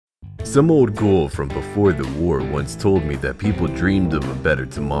Some old ghoul from before the war once told me that people dreamed of a better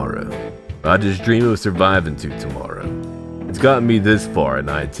tomorrow. I just dream of surviving to tomorrow. It's gotten me this far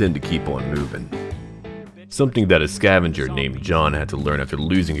and I intend to keep on moving. Something that a scavenger named John had to learn after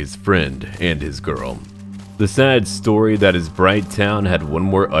losing his friend and his girl. The sad story that his bright town had one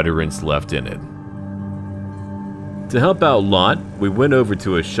more utterance left in it. To help out Lot, we went over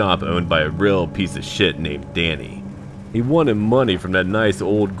to a shop owned by a real piece of shit named Danny. He wanted money from that nice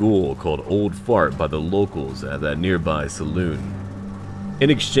old ghoul called Old Fart by the locals at that nearby saloon. In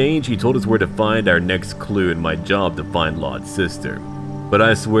exchange, he told us where to find our next clue and my job to find Lot's sister. But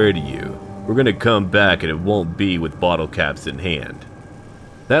I swear to you, we're gonna come back and it won't be with bottle caps in hand.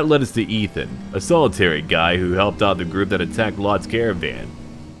 That led us to Ethan, a solitary guy who helped out the group that attacked Lot's caravan.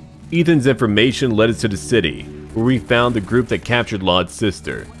 Ethan's information led us to the city, where we found the group that captured Lot's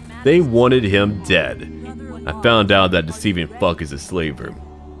sister. They wanted him dead. I found out that deceiving fuck is a slaver.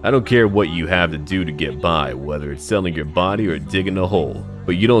 I don't care what you have to do to get by, whether it's selling your body or digging a hole,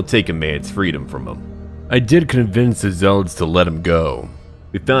 but you don't take a man's freedom from him. I did convince the zealots to let him go.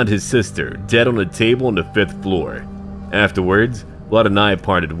 We found his sister, dead on a table on the 5th floor. Afterwards, Lot and I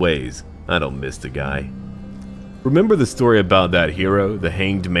parted ways. I don't miss the guy. Remember the story about that hero, the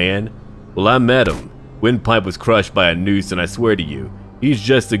hanged man? Well, I met him. Windpipe was crushed by a noose, and I swear to you, he's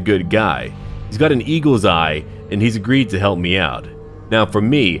just a good guy. He's got an eagle's eye, and he's agreed to help me out. Now for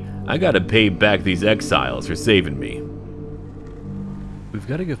me, I gotta pay back these exiles for saving me. We've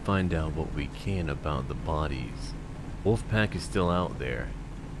gotta go find out what we can about the bodies. Wolfpack is still out there.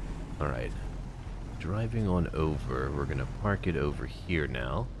 Alright. Driving on over, we're gonna park it over here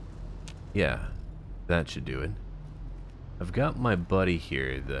now. Yeah, that should do it. I've got my buddy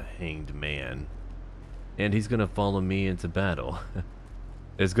here, the hanged man. And he's gonna follow me into battle.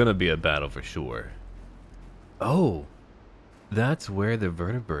 There's gonna be a battle for sure. Oh! That's where the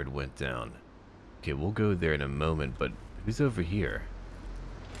vertibird went down. Okay, we'll go there in a moment, but who's over here?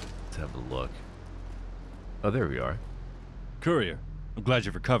 Let's have a look. Oh, there we are. Courier, I'm glad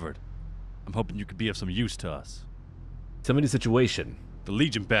you've recovered. I'm hoping you could be of some use to us. Tell me the situation. The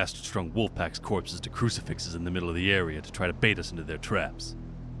Legion bastards strung Wolfpack's corpses to crucifixes in the middle of the area to try to bait us into their traps.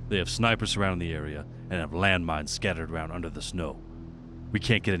 They have snipers surrounding the area and have landmines scattered around under the snow. We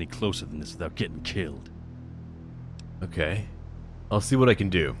can't get any closer than this without getting killed. Okay. I'll see what I can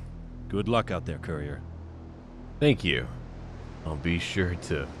do. Good luck out there, Courier. Thank you. I'll be sure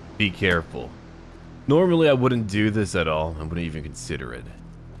to be careful. Normally I wouldn't do this at all. I wouldn't even consider it.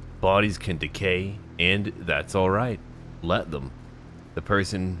 Bodies can decay, and that's alright. Let them. The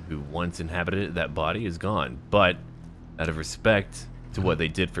person who once inhabited that body is gone, but out of respect to what they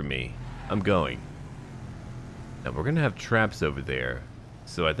did for me, I'm going. Now we're gonna have traps over there,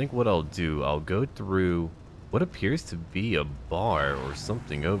 so I think what I'll do, I'll go through what appears to be a bar or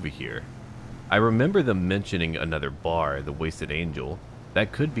something over here. I remember them mentioning another bar, the Wasted Angel.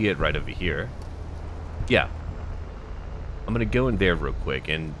 That could be it right over here. Yeah. I'm gonna go in there real quick,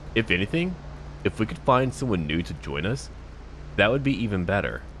 and if anything, if we could find someone new to join us, that would be even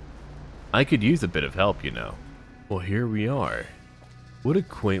better. I could use a bit of help, you know. Well, here we are. What a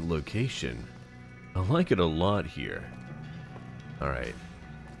quaint location. I like it a lot here. Alright.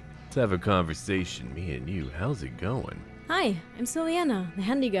 Let's have a conversation, me and you. How's it going? Hi, I'm Sylviana, the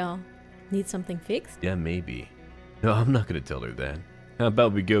handy girl. Need something fixed? Yeah, maybe. No, I'm not gonna tell her that. How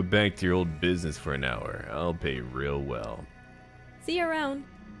about we go back to your old business for an hour? I'll pay real well. See you around.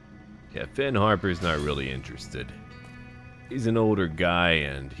 Yeah, Finn Harper's not really interested. He's an older guy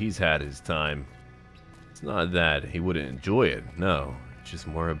and he's had his time. It's not that he wouldn't enjoy it, no. It's just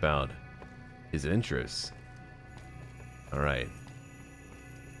more about his interests. Alright.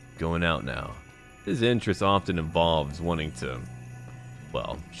 Going out now. His interest often involves wanting to,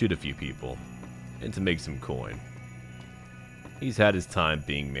 well, shoot a few people and to make some coin. He's had his time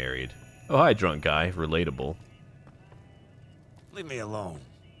being married. Oh, hi, drunk guy. Relatable. Leave me alone.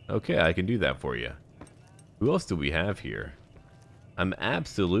 Okay, I can do that for you. Who else do we have here? I'm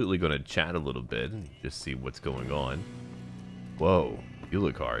absolutely going to chat a little bit and just see what's going on. Whoa, you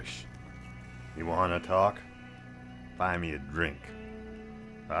look harsh. You wanna talk? Buy me a drink.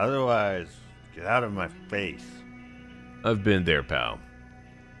 Otherwise, get out of my face. I've been there, pal.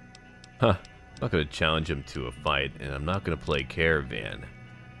 Huh, I'm not going to challenge him to a fight, and I'm not going to play caravan.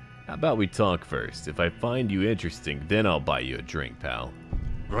 How about we talk first? If I find you interesting, then I'll buy you a drink, pal.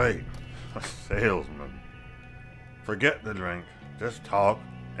 Great. A salesman. Forget the drink. Just talk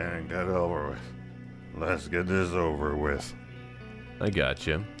and get over with. Let's get this over with. I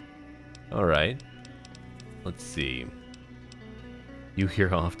gotcha. Alright. Let's see. You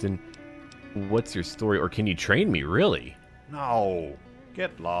here often? What's your story? Or can you train me, really? No.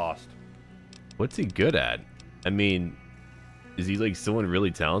 Get lost. What's he good at? I mean, is he like someone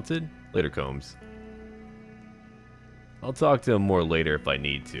really talented? Later, Combs. I'll talk to him more later if I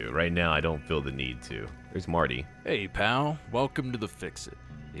need to. Right now, I don't feel the need to. There's Marty. Hey, pal. Welcome to the Fix-It.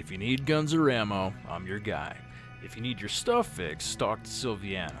 If you need guns or ammo, I'm your guy. If you need your stuff fixed, talk to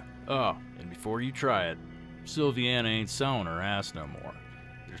Sylviana. Oh, and before you try it, Sylviana ain't selling her ass no more.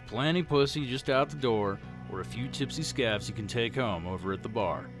 There's plenty pussy just out the door, or a few tipsy scavs you can take home over at the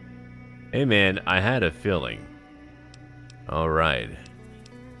bar. Hey man, I had a feeling. Alright.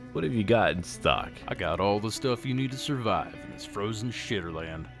 What have you got in stock? I got all the stuff you need to survive in this frozen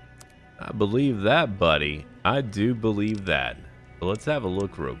shitterland. I believe that, buddy. I do believe that. But let's have a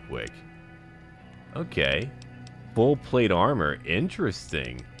look real quick. Okay. Full plate armor.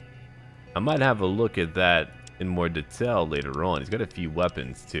 Interesting. I might have a look at that in more detail later on. He's got a few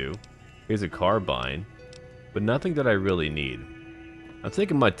weapons too. Here's a carbine. But nothing that I really need. I'm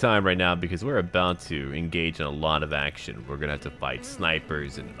taking my time right now because we're about to engage in a lot of action. We're gonna have to fight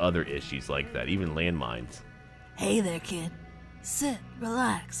snipers and other issues like that, even landmines. Hey there, kid. Sit,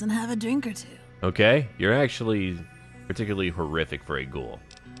 relax, and have a drink or two. Okay, you're actually particularly horrific for a ghoul.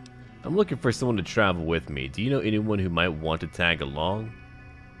 I'm looking for someone to travel with me. Do you know anyone who might want to tag along?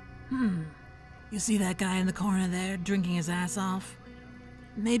 You see that guy in the corner there, drinking his ass off?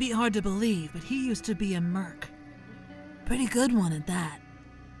 Maybe hard to believe, but he used to be a merc. Pretty good one at that.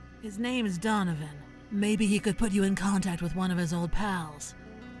 His name is Donovan. Maybe he could put you in contact with one of his old pals.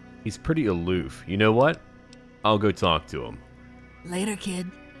 He's pretty aloof. You know what? I'll go talk to him. Later, kid.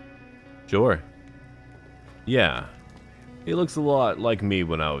 Sure. Yeah. He looks a lot like me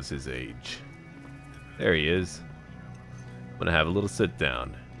when I was his age. There he is. I'm gonna have a little sit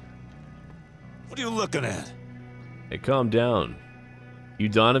down. What are you looking at? Hey, calm down. You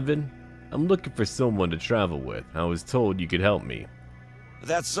Donovan? I'm looking for someone to travel with. I was told you could help me.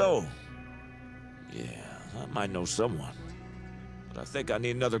 That's so. Yeah, I might know someone. But I think I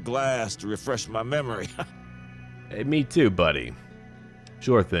need another glass to refresh my memory. Hey, me too, buddy.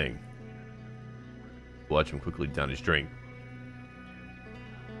 Sure thing. Watch him quickly down his drink.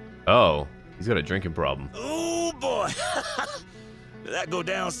 Oh, he's got a drinking problem. Oh boy! Did that go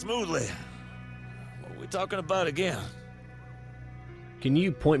down smoothly? What are we talking about again? Can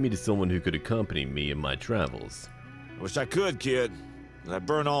you point me to someone who could accompany me in my travels? Wish I could, kid. But I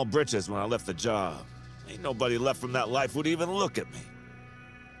burned all britches when I left the job. Ain't nobody left from that life would even look at me.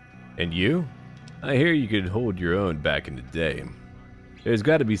 And you? I hear you could hold your own back in the day. There's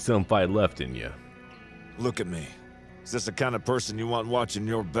got to be some fight left in you. Look at me. Is this the kind of person you want watching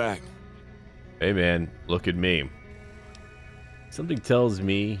your back? Hey man, look at me. Something tells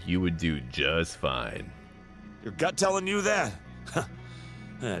me you would do just fine. Your gut telling you that?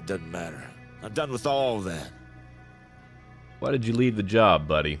 It doesn't matter. I'm done with all that. Why did you leave the job,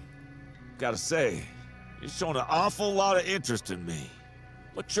 buddy? Gotta say, you're showing an awful lot of interest in me.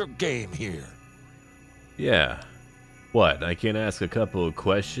 What's your game here? Yeah. What, I can't ask a couple of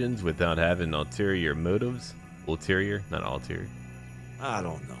questions without having ulterior motives? Ulterior, not ulterior. I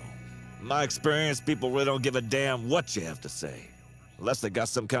don't know. In my experience, people really don't give a damn what you have to say. Unless they got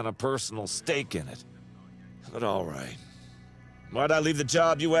some kind of personal stake in it. But alright. Why'd I leave the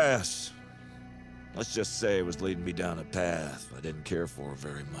job, you asked? Let's just say it was leading me down a path I didn't care for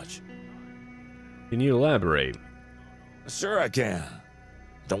very much. Can you elaborate? Sure I can.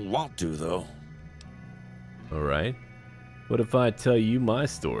 Don't want to, though. Alright. What if I tell you my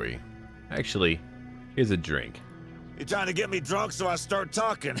story? Actually, here's a drink. You trying to get me drunk so I start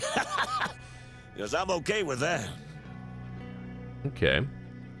talking? Because I'm okay with that. Okay.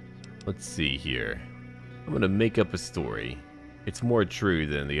 Let's see here. I'm gonna make up a story. It's more true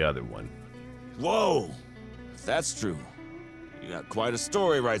than the other one. Whoa! If that's true, you got quite a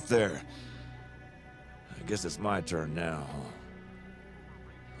story right there. I guess it's my turn now,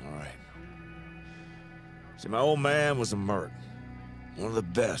 huh? Alright. See, my old man was a merc. One of the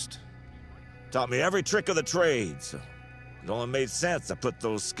best. Taught me every trick of the trade, so it only made sense I put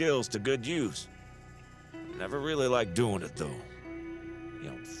those skills to good use. Never really liked doing it, though.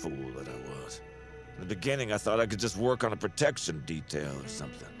 Young fool that I was. In the beginning, I thought I could just work on a protection detail or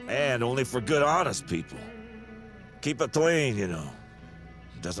something. And only for good, honest people. Keep it clean, you know.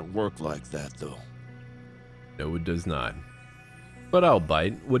 It doesn't work like that, though. No, it does not. But I'll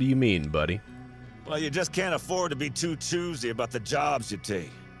bite. What do you mean, buddy? Well, you just can't afford to be too choosy about the jobs you take.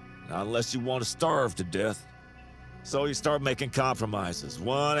 Not unless you want to starve to death. So you start making compromises,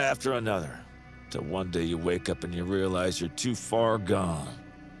 one after another. Till one day you wake up and you realize you're too far gone.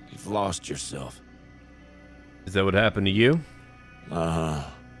 You've lost yourself. Is that what happened to you? Uh-huh.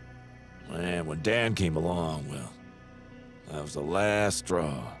 And when Dan came along, well, That was the last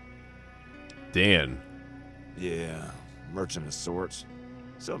straw. Dan. Yeah, merchant of sorts.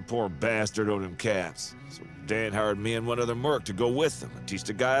 Some poor bastard owed him caps, so Dan hired me and one other merc to go with him and teach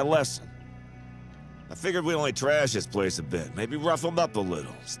the guy a lesson. I figured we'd only trash his place a bit, maybe rough him up a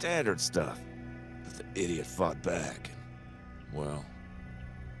little, standard stuff. But the idiot fought back, and, well...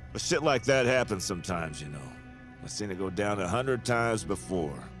 But shit like that happens sometimes, you know. I've seen it go down 100 times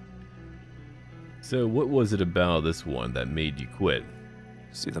before. So what was it about this one that made you quit?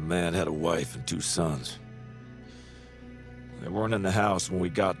 See, the man had a wife and 2 sons. They weren't in the house when we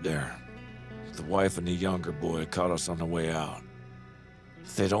got there. The wife and the younger boy caught us on the way out.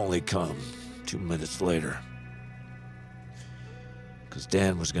 If they'd only come 2 minutes later. Because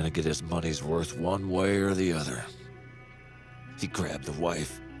Dan was gonna get his money's worth one way or the other. He grabbed the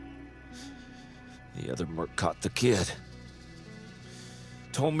wife. The other merc caught the kid.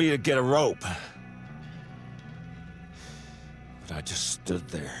 Told me to get a rope. But I just stood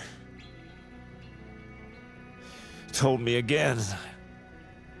there. Told me again.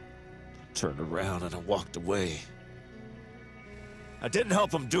 Turned around and I walked away. I didn't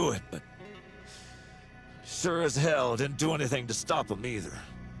help him do it, but sure as hell didn't do anything to stop him either.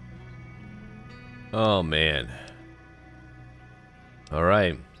 Oh, man.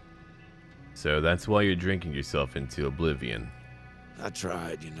 Alright. So that's why you're drinking yourself into oblivion. I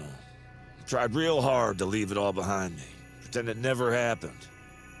tried, you know. Tried real hard to leave it all behind me. Pretend it never happened.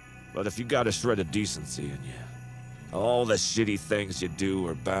 But if you got a shred of decency in you, all the shitty things you do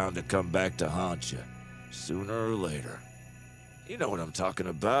are bound to come back to haunt you, sooner or later. You know what I'm talking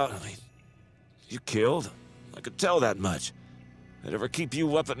about. I mean, you killed. I could tell that much. It ever keep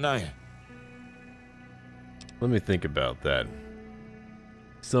you up at night? Let me think about that.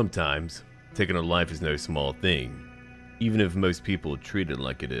 Sometimes, taking a life is no small thing, even if most people treat it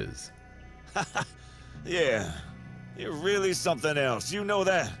like it is. Yeah, you're really something else. You know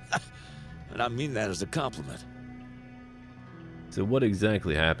that. And I mean that as a compliment. So what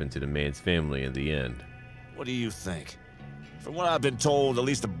exactly happened to the man's family in the end? What do you think? From what I've been told, at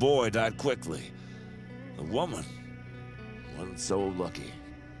least the boy died quickly. The woman wasn't so lucky.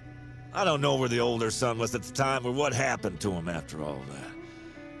 I don't know where the older son was at the time or what happened to him after all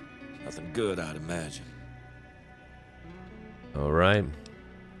that. Nothing good, I'd imagine. Alright,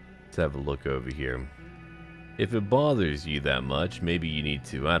 let's have a look over here. If it bothers you that much, maybe you need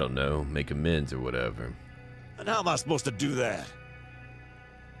to, I don't know, make amends or whatever. And how am I supposed to do that?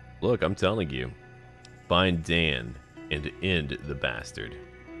 Look, I'm telling you. Find Dan and end the bastard.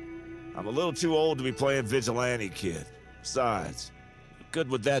 I'm a little too old to be playing vigilante, kid. Besides, what good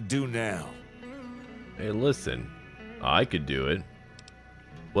would that do now? Hey, listen. I could do it.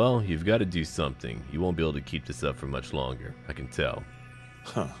 Well, you've got to do something. You won't be able to keep this up for much longer, I can tell.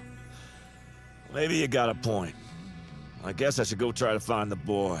 Huh. Maybe you got a point. I guess I should go try to find the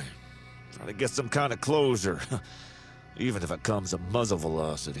boy. Try to get some kind of closure. Even if it comes a muzzle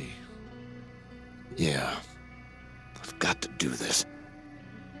velocity. Yeah. I've got to do this.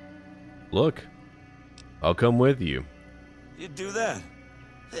 Look. I'll come with you. You'd do that?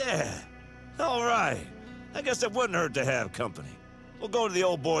 Yeah. All right. I guess it wouldn't hurt to have company. We'll go to the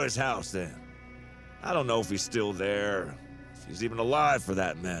old boy's house then. I don't know if he's still there, if he's even alive for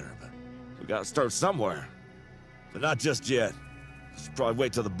that matter, but we gotta start somewhere. But not just yet. Should probably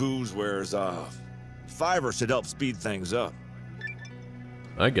wait till the booze wears off. Fiber should help speed things up.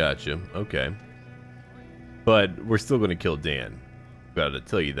 I got you. Okay. But we're still going to kill Dan. Gotta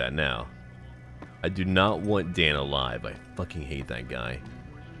tell you that now. I do not want Dan alive. I fucking hate that guy.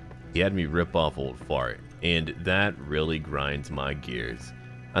 He had me rip off old Fart, and that really grinds my gears.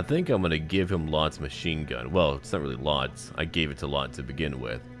 I think I'm going to give him Lot's machine gun. Well, it's not really Lot's. I gave it to Lot to begin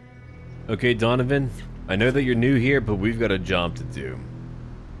with. Okay, Donovan, I know that you're new here, but we've got a job to do.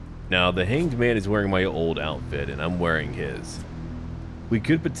 Now, the Hanged Man is wearing my old outfit, and I'm wearing his. We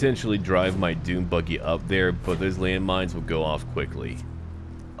could potentially drive my Doom buggy up there, but those landmines will go off quickly.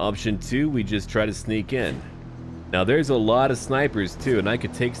 Option 2, we just try to sneak in. Now, there's a lot of snipers too, and I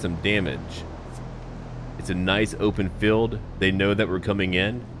could take some damage. It's a nice open field. They know that we're coming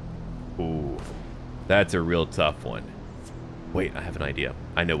in. Ooh, that's a real tough one. Wait, I have an idea.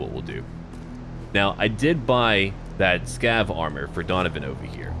 I know what we'll do. Now, I did buy that Scav armor for Donovan over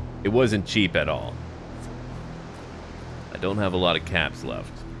here. It wasn't cheap at all. I don't have a lot of caps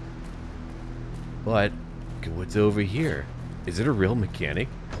left. But, look at what's over here. Is it a real mechanic?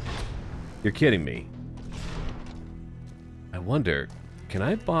 You're kidding me. I wonder, can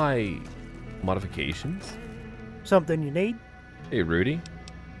I buy modifications? Something you need? Hey, Rudy.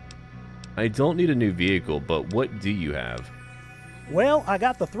 I don't need a new vehicle, but what do you have? Well, I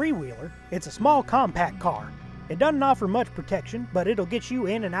got the three-wheeler. It's a small compact car. It doesn't offer much protection, but it'll get you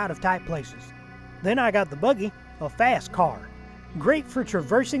in and out of tight places. Then I got the buggy, a fast car. Great for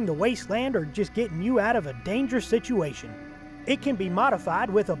traversing the wasteland or just getting you out of a dangerous situation. It can be modified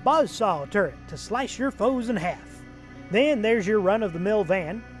with a buzzsaw turret to slice your foes in half. Then there's your run-of-the-mill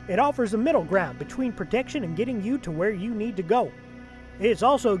van. It offers a middle ground between protection and getting you to where you need to go. It's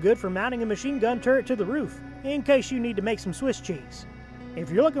also good for mounting a machine gun turret to the roof, in case you need to make some Swiss cheese. If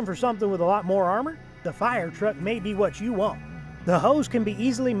you're looking for something with a lot more armor, the fire truck may be what you want. The hose can be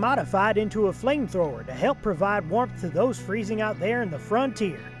easily modified into a flamethrower to help provide warmth to those freezing out there in the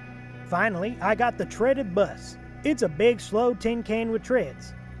frontier. Finally, I got the treaded bus. It's a big, slow tin can with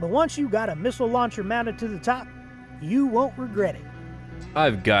treads, but once you got a missile launcher mounted to the top, you won't regret it.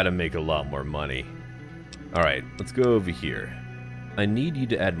 I've got to make a lot more money. Alright, let's go over here. I need you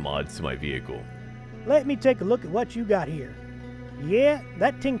to add mods to my vehicle. Let me take a look at what you got here. Yeah,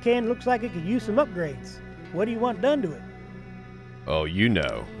 that tin can looks like it could use some upgrades. What do you want done to it? Oh, you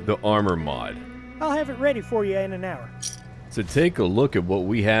know, the armor mod. I'll have it ready for you in an hour. So take a look at what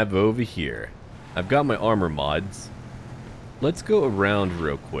we have over here. I've got my armor mods. Let's go around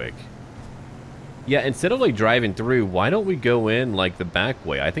real quick. Yeah, instead of like driving through, why don't we go in like the back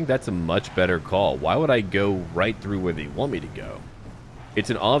way? I think that's a much better call. Why would I go right through where they want me to go? It's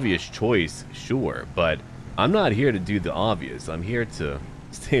an obvious choice, sure, but I'm not here to do the obvious. I'm here to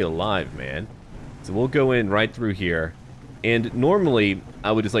stay alive, man. So we'll go in right through here. And normally,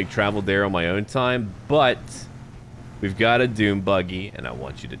 I would just like travel there on my own time, but we've got a Doom buggy, and I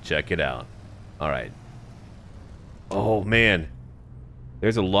want you to check it out. All right. Oh, man.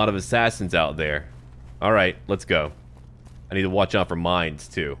 There's a lot of assassins out there. All right, let's go. I need to watch out for mines,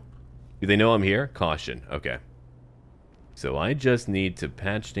 too. Do they know I'm here? Caution. Okay. So I just need to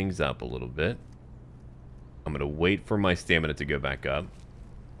patch things up a little bit. I'm going to wait for my stamina to go back up.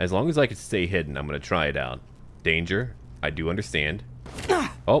 As long as I can stay hidden, I'm going to try it out. Danger. I do understand.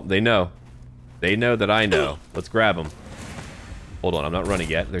 Oh, they know. They know that I know. Let's grab them. Hold on, I'm not running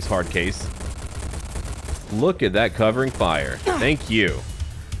yet. There's hard case. Look at that covering fire. Thank you.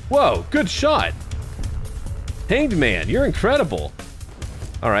 Whoa, good shot. Hanged man, you're incredible.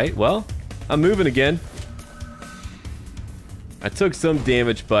 All right, well, I'm moving again. I took some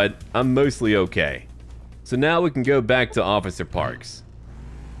damage, but I'm mostly okay. So now we can go back to Officer Parks.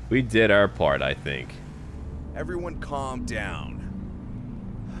 We did our part, I think. Everyone calm down.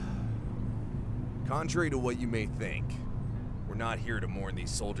 Contrary to what you may think, we're not here to mourn these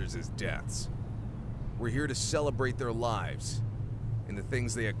soldiers' deaths. We're here to celebrate their lives and the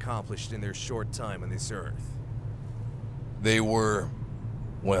things they accomplished in their short time on this earth. They were...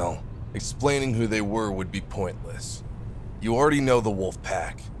 well, explaining who they were would be pointless. You already know the Wolf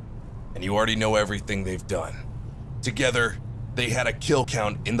Pack, and you already know everything they've done. Together, they had a kill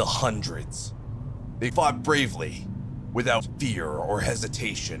count in the hundreds. They fought bravely, without fear or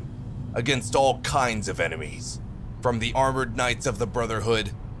hesitation, against all kinds of enemies, from the armored knights of the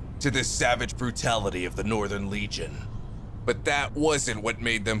Brotherhood to the savage brutality of the Northern Legion. But that wasn't what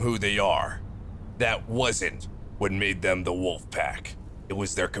made them who they are. That wasn't what made them the Wolf Pack. It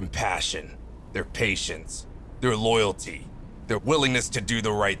was their compassion, their patience, their loyalty, their willingness to do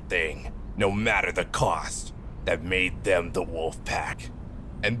the right thing, no matter the cost, that made them the Wolf Pack.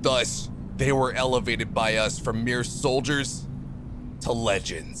 And thus, they were elevated by us from mere soldiers to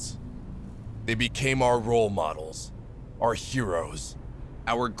legends. They became our role models, our heroes,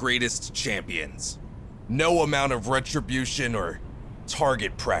 our greatest champions. No amount of retribution or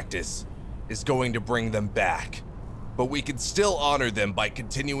target practice is going to bring them back, but we can still honor them by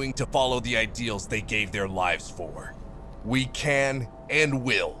continuing to follow the ideals they gave their lives for. We can and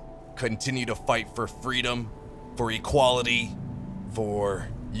will continue to fight for freedom, for equality, for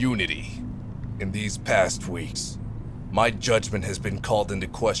unity. In these past weeks, my judgment has been called into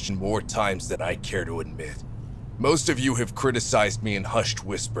question more times than I care to admit. Most of you have criticized me in hushed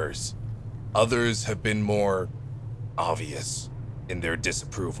whispers. Others have been more obvious in their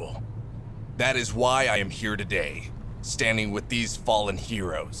disapproval. That is why I am here today, standing with these fallen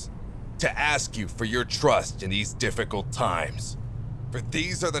heroes, to ask you for your trust in these difficult times. For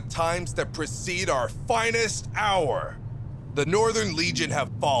these are the times that precede our finest hour. The Northern Legion have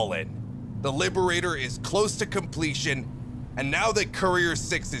fallen. The Liberator is close to completion, and now that Courier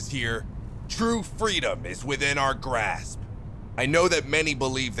 6 is here, true freedom is within our grasp. I know that many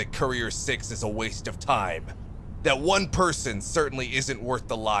believe that Courier 6 is a waste of time, that one person certainly isn't worth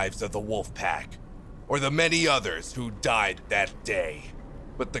the lives of the Wolf Pack, or the many others who died that day.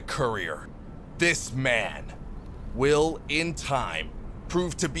 But the Courier, this man, will, in time,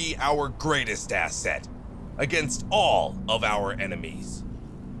 prove to be our greatest asset against all of our enemies.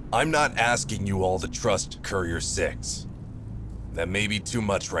 I'm not asking you all to trust Courier 6. That may be too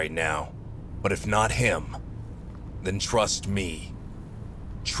much right now, but if not him, then trust me.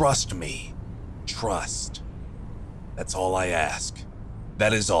 Trust me. Trust. That's all I ask.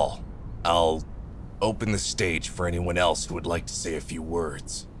 That is all. I'll open the stage for anyone else who would like to say a few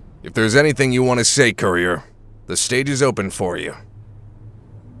words. If there's anything you want to say, Courier, the stage is open for you.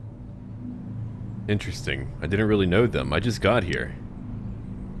 Interesting. I didn't really know them. I just got here.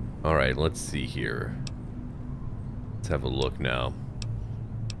 Alright, let's see here. Let's have a look now.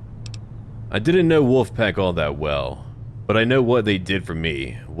 I didn't know Wolfpack all that well, but I know what they did for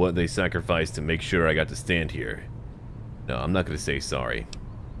me, what they sacrificed to make sure I got to stand here. No, I'm not going to say sorry.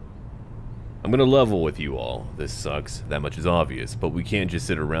 I'm going to level with you all. This sucks, that much is obvious, but we can't just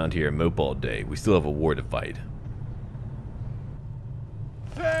sit around here and mope all day. We still have a war to fight.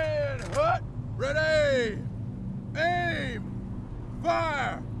 Stand, hut, ready, aim,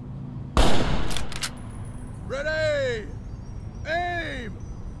 fire. Ready, aim,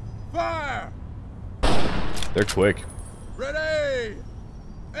 fire. They're quick. Ready,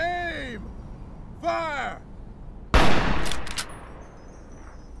 aim, fire.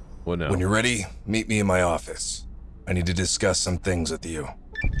 What now? When you're ready, meet me in my office. I need to discuss some things with you.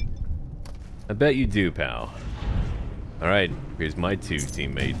 I bet you do, pal. Alright, here's my two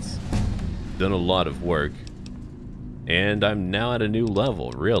teammates. Done a lot of work. And I'm now at a new level,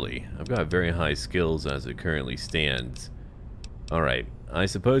 really. I've got very high skills as it currently stands. Alright, I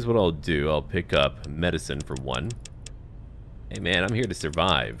suppose what I'll do, I'll pick up medicine for one. Hey man, I'm here to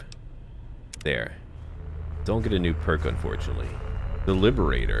survive. There. Don't get a new perk, unfortunately. The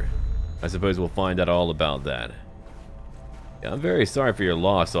Liberator. I suppose we'll find out all about that. Yeah, I'm very sorry for your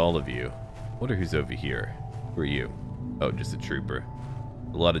loss, all of you. Wonder who's over here. Who are you? Oh, just a trooper.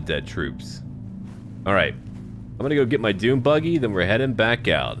 A lot of dead troops. Alright. I'm gonna go get my Doom buggy, then we're heading back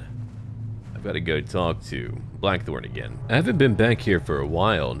out. I've got to go talk to Blackthorne again. I haven't been back here for a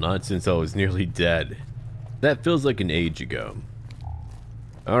while, not since I was nearly dead. That feels like an age ago.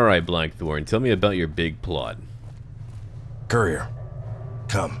 Alright, Blackthorne, tell me about your big plot. Courier,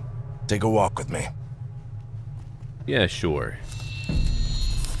 come, take a walk with me. Yeah, sure.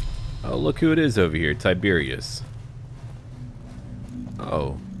 Oh, look who it is over here, Tiberius.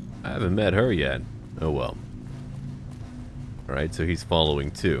 Oh, I haven't met her yet. Oh well. Alright, so he's following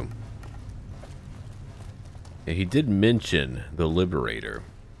too. Yeah, he did mention the Liberator.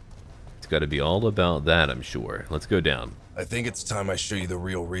 It's got to be all about that, I'm sure. Let's go down. I think it's time I show you the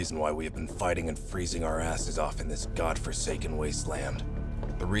real reason why we have been fighting and freezing our asses off in this godforsaken wasteland.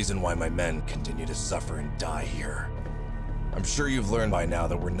 The reason why my men continue to suffer and die here. I'm sure you've learned by now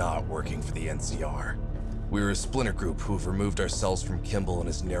that we're not working for the NCR. We're a splinter group who've removed ourselves from Kimball and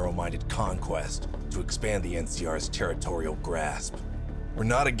his narrow-minded conquest to expand the NCR's territorial grasp. We're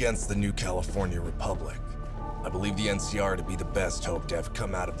not against the new California Republic. I believe the NCR to be the best hope to have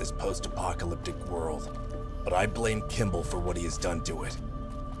come out of this post-apocalyptic world. But I blame Kimball for what he has done to it.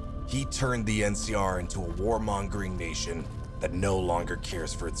 He turned the NCR into a warmongering nation that no longer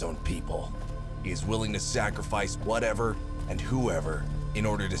cares for its own people. He is willing to sacrifice whatever and whoever in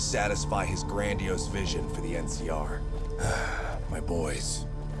order to satisfy his grandiose vision for the NCR. My boys,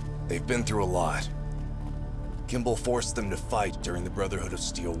 they've been through a lot. Kimball forced them to fight during the Brotherhood of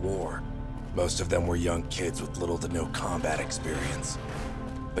Steel War. Most of them were young kids with little to no combat experience.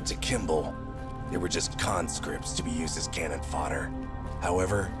 But to Kimball, they were just conscripts to be used as cannon fodder.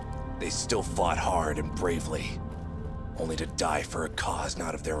 However, they still fought hard and bravely, only to die for a cause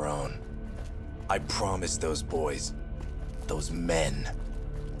not of their own. I promised those boys, those men,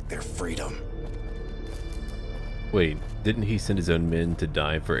 their freedom. Wait, didn't he send his own men to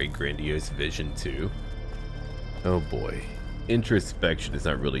die for a grandiose vision too? Oh boy. Introspection is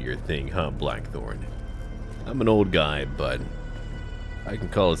not really your thing, huh, Blackthorne? I'm an old guy, but I can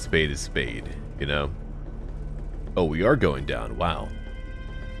call a spade, you know? Oh, we are going down, wow.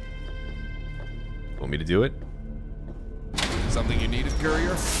 Want me to do it? Something you needed,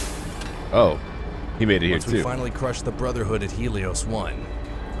 Courier? Oh, he made it here Once too. we finally crushed the Brotherhood at Helios 1,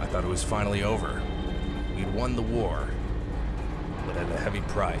 I thought it was finally over. We'd won the war, but at a heavy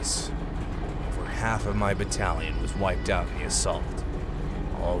price. Over half of my battalion was wiped out in the assault.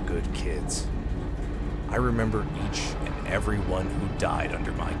 All good kids. I remember each and every one who died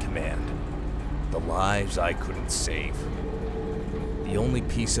under my command. The lives I couldn't save. The only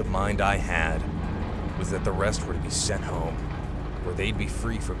peace of mind I had was that the rest were to be sent home, where they'd be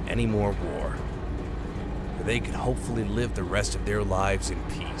free from any more war, where they could hopefully live the rest of their lives in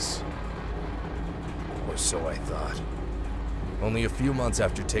peace. Or so I thought. Only a few months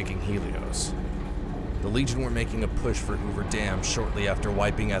after taking Helios, The Legion were making a push for Hoover Dam shortly after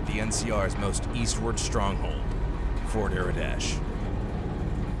wiping out the NCR's most eastward stronghold, Fort Iradesh.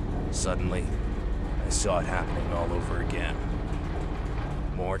 Suddenly, I saw it happening all over again.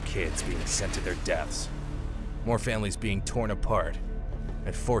 More kids being sent to their deaths. More families being torn apart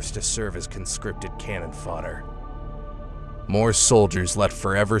and forced to serve as conscripted cannon fodder. More soldiers left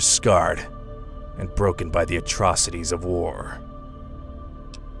forever scarred and broken by the atrocities of war.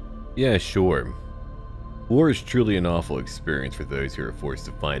 Yeah, sure. War is truly an awful experience for those who are forced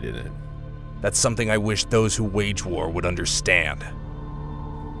to fight in it. That's something I wish those who wage war would understand.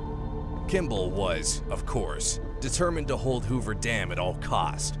 Kimball was, of course, determined to hold Hoover Dam at all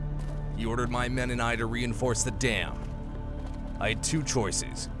cost. He ordered my men and I to reinforce the dam. I had two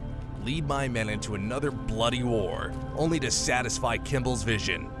choices: lead my men into another bloody war, only to satisfy Kimball's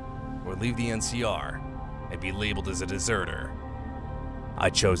vision, or leave the NCR and be labeled as a deserter. I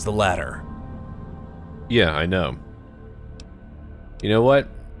chose the latter. Yeah, I know. You know what?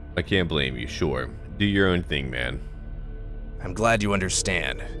 I can't blame you, sure. Do your own thing, man. I'm glad you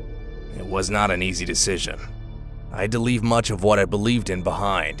understand. It was not an easy decision. I had to leave much of what I believed in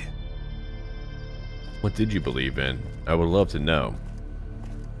behind. What did you believe in? I would love to know.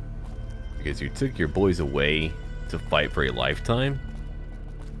 Because you took your boys away to fight for a lifetime?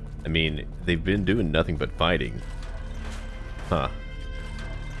 I mean, they've been doing nothing but fighting. Huh.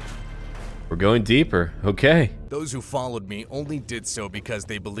 We're going deeper, okay. Those who followed me only did so because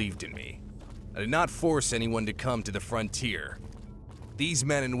they believed in me. I did not force anyone to come to the frontier. These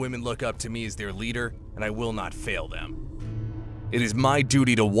men and women look up to me as their leader, and I will not fail them. It is my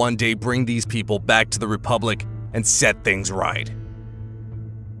duty to one day bring these people back to the Republic and set things right.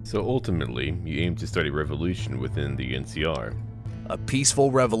 So ultimately, you aim to start a revolution within the NCR. A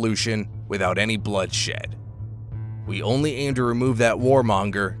peaceful revolution without any bloodshed. We only aim to remove that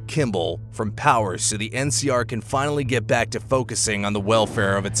warmonger, Kimball, from power so the NCR can finally get back to focusing on the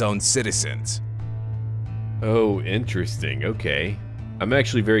welfare of its own citizens. Oh, interesting, okay. I'm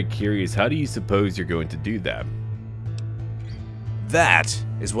actually very curious, how do you suppose you're going to do that? That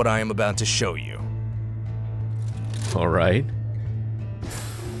is what I am about to show you. Alright.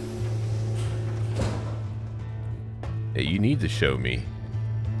 Hey, you need to show me.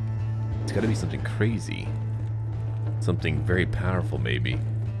 It's gotta be something crazy. Something very powerful, maybe.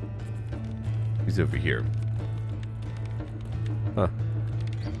 Who's over here? Huh.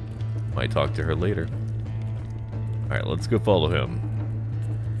 Might talk to her later. Alright, let's go follow him.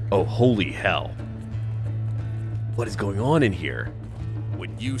 Oh, holy hell. What is going on in here?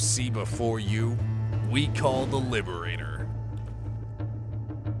 What you see before you, we call the Liberator.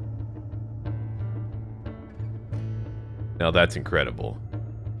 Now that's incredible.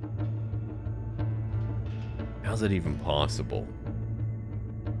 How's that even possible?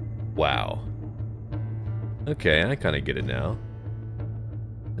 Wow. Okay, I kind of get it now.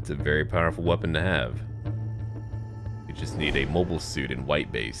 That's a very powerful weapon to have. You just need a mobile suit and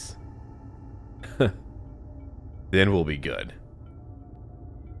white base. Then we'll be good.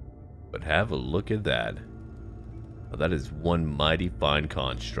 But have a look at that. Oh, that is one mighty fine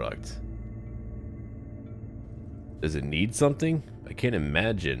construct. Does it need something? I can't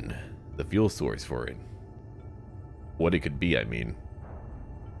imagine the fuel source for it. What it could be, I mean.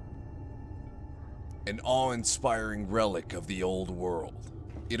 An awe-inspiring relic of the old world.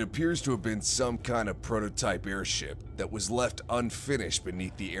 It appears to have been some kind of prototype airship that was left unfinished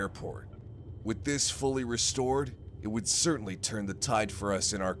beneath the airport. With this fully restored, it would certainly turn the tide for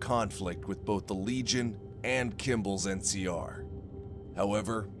us in our conflict with both the Legion and Kimball's NCR.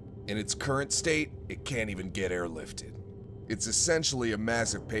 However, in its current state, it can't even get airlifted. It's essentially a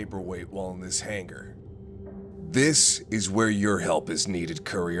massive paperweight while in this hangar. This is where your help is needed,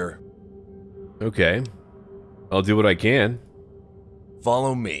 courier. Okay. I'll do what I can.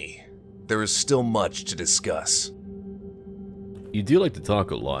 Follow me. There is still much to discuss. You do like to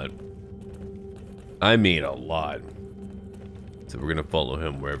talk a lot. I mean a lot. So we're gonna follow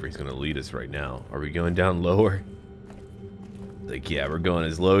him wherever he's gonna lead us right now. Are we going down lower? Like, yeah, we're going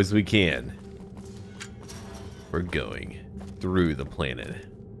as low as we can. We're going through the planet.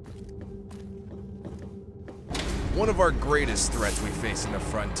 One of our greatest threats we face in the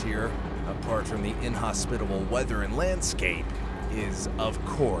frontier, apart from the inhospitable weather and landscape, is, of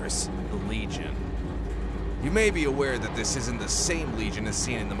course, the Legion. You may be aware that this isn't the same Legion as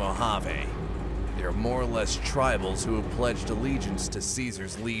seen in the Mojave. They are more or less tribals who have pledged allegiance to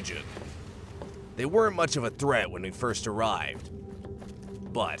Caesar's Legion. They weren't much of a threat when we first arrived.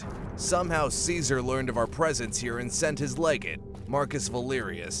 But somehow Caesar learned of our presence here and sent his legate, Marcus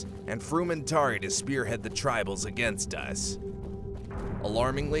Valerius, and Frumentari to spearhead the tribals against us.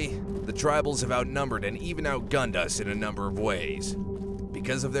 Alarmingly, the tribals have outnumbered and even outgunned us in a number of ways.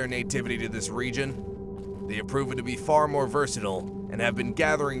 Because of their nativity to this region, they have proven to be far more versatile and have been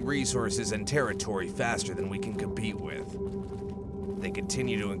gathering resources and territory faster than we can compete with. They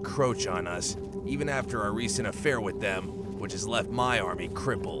continue to encroach on us, even after our recent affair with them, which has left my army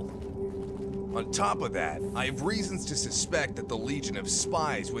crippled. On top of that, I have reasons to suspect that the Legion have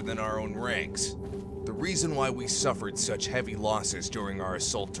spies within our own ranks. The reason why we suffered such heavy losses during our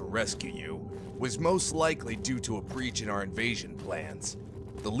assault to rescue you was most likely due to a breach in our invasion plans.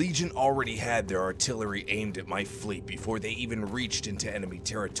 The Legion already had their artillery aimed at my fleet before they even reached into enemy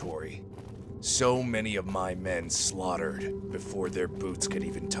territory. So many of my men slaughtered before their boots could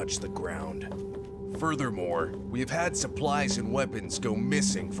even touch the ground. Furthermore, we have had supplies and weapons go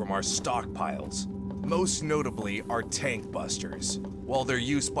missing from our stockpiles, most notably our tank busters, while their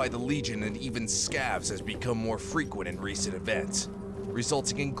use by the Legion and even Scavs has become more frequent in recent events,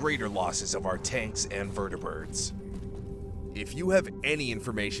 resulting in greater losses of our tanks and vertibirds. If you have any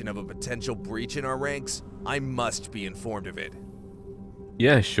information of a potential breach in our ranks, I must be informed of it.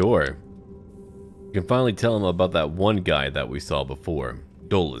 Yeah, sure. You can finally tell him about that one guy that we saw before,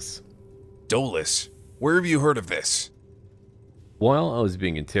 Dolus. Dolus? Where have you heard of this? While I was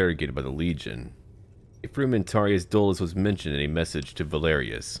being interrogated by the Legion, Frumentarius Dolus was mentioned in a message to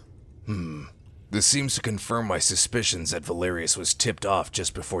Valerius. This seems to confirm my suspicions that Valerius was tipped off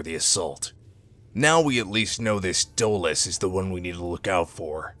just before the assault. Now we at least know this Dolus is the one we need to look out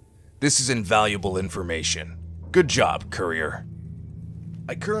for. This is invaluable information. Good job, Courier.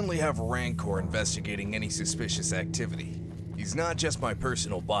 I currently have Rancor investigating any suspicious activity. He's not just my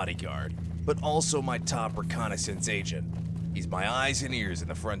personal bodyguard, but also my top reconnaissance agent. He's my eyes and ears in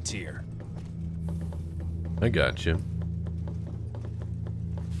the frontier. I got you.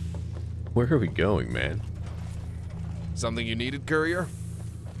 Where are we going, man? Something you needed, Courier?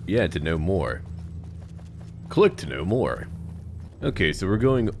 Yeah, to know more. Click to know more. Okay, so we're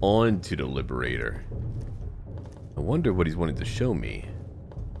going on to the Liberator. I wonder what he's wanting to show me.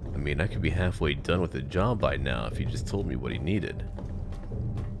 I mean, I could be halfway done with the job by now if he just told me what he needed.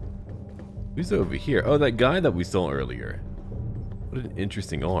 Who's over here? Oh, that guy that we saw earlier. What an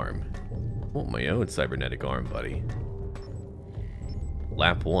interesting arm. I want my own cybernetic arm, buddy.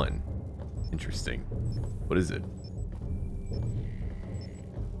 Lap 1. Interesting. What is it?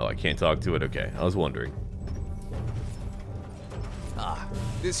 Oh, I can't talk to it? Okay, I was wondering. Ah,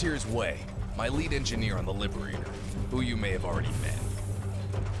 this here's Way, my lead engineer on the Liberator, who you may have already met.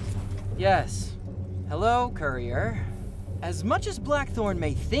 Yes. Hello, Courier. As much as Blackthorne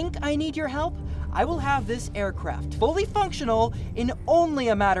may think I need your help, I will have this aircraft fully functional in only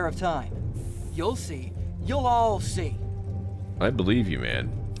a matter of time. You'll see. You'll all see. I believe you,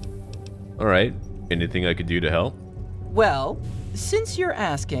 man. Alright, anything I could do to help? Well, since you're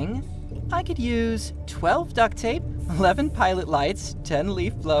asking, I could use 12 duct tape, 11 pilot lights, 10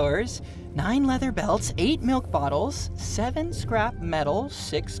 leaf blowers, 9 leather belts, 8 milk bottles, 7 scrap metal,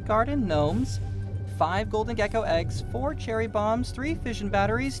 6 garden gnomes, 5 golden gecko eggs, 4 cherry bombs, 3 fission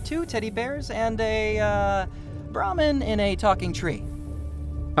batteries, 2 teddy bears, and a, Brahmin in a talking tree.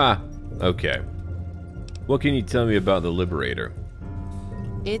 Ah, okay. What can you tell me about the Liberator?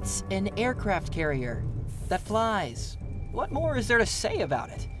 It's an aircraft carrier that flies. What more is there to say about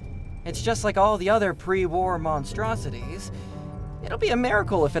it? It's just like all the other pre-war monstrosities. It'll be a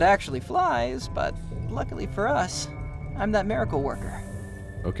miracle if it actually flies, but luckily for us, I'm that miracle worker.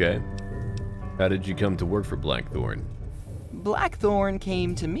 Okay. How did you come to work for Blackthorne? Blackthorne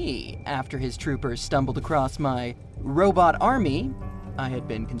came to me after his troopers stumbled across my robot army I had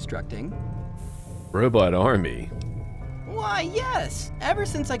been constructing. Robot army? Why, yes! Ever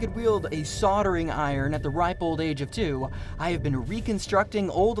since I could wield a soldering iron at the ripe old age of 2, I have been reconstructing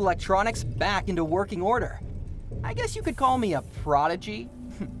old electronics back into working order. I guess you could call me a prodigy.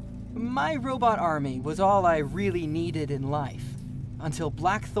 My robot army was all I really needed in life, until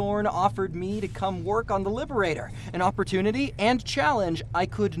Blackthorne offered me to come work on the Liberator, an opportunity and challenge I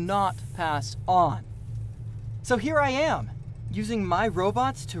could not pass on. So here I am, using my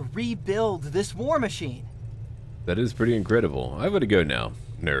robots to rebuild this war machine. That is pretty incredible. I gotta go now,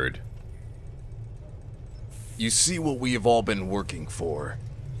 nerd. You see what we have all been working for.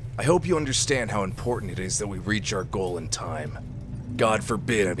 I hope you understand how important it is that we reach our goal in time. God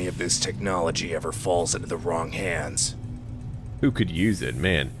forbid any of this technology ever falls into the wrong hands. Who could use it,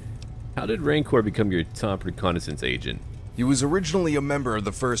 man? How did Rancor become your top reconnaissance agent? He was originally a member of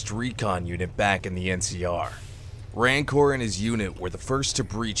the 1st Recon Unit back in the NCR. Rancor and his unit were the first to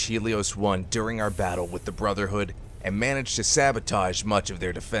breach Helios 1 during our battle with the Brotherhood and managed to sabotage much of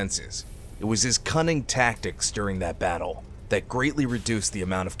their defenses. It was his cunning tactics during that battle that greatly reduced the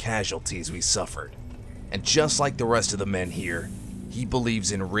amount of casualties we suffered. And just like the rest of the men here, he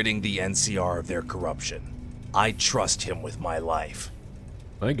believes in ridding the NCR of their corruption. I trust him with my life.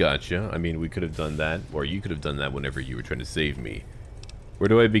 I gotcha. I mean, we could have done that, or you could have done that whenever you were trying to save me. Where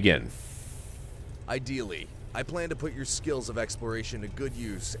do I begin? Ideally, I plan to put your skills of exploration to good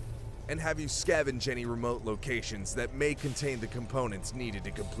use and have you scavenge any remote locations that may contain the components needed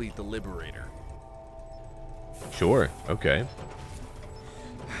to complete the Liberator. Sure, okay.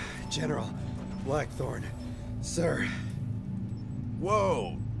 General Blackthorne, sir.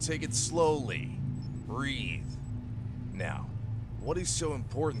 Whoa, take it slowly. Breathe. Now, what is so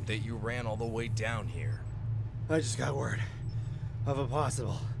important that you ran all the way down here? I just got word of a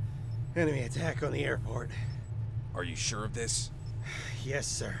possible enemy attack on the airport. Are you sure of this? Yes,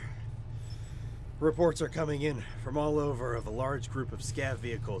 sir. Reports are coming in from all over of a large group of Scav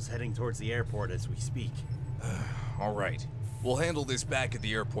vehicles heading towards the airport as we speak. All right. We'll handle this back at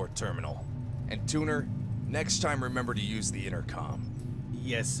the airport terminal. And Tuner, next time remember to use the intercom.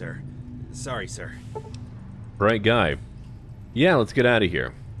 Yes, sir. Sorry, sir. Right guy. Yeah, let's get out of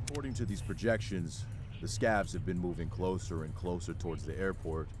here. According to these projections, the Scavs have been moving closer and closer towards the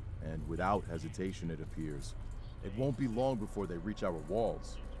airport, and without hesitation, it appears. It won't be long before they reach our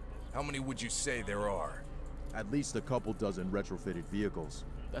walls. How many would you say there are? At least a couple dozen retrofitted vehicles.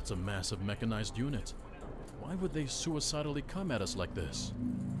 That's a massive mechanized unit. Why would they suicidally come at us like this?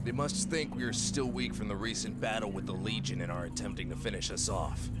 They must think we are still weak from the recent battle with the Legion and are attempting to finish us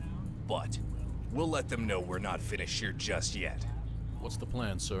off. But we'll let them know we're not finished here just yet. What's the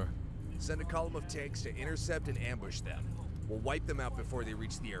plan, sir? Send a column of tanks to intercept and ambush them. We'll wipe them out before they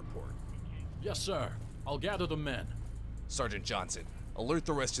reach the airport. Yes, sir. I'll gather the men. Sergeant Johnson, alert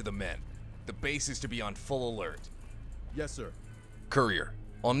the rest of the men. The base is to be on full alert. Yes, sir. Courier,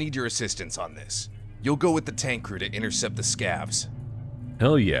 I'll need your assistance on this. You'll go with the tank crew to intercept the Scavs.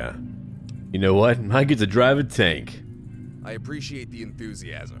 Hell yeah. You know what? I get to drive a tank. I appreciate the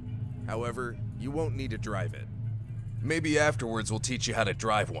enthusiasm. However, you won't need to drive it. Maybe afterwards we'll teach you how to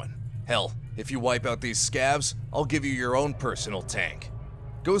drive one. Hell, if you wipe out these Scavs, I'll give you your own personal tank.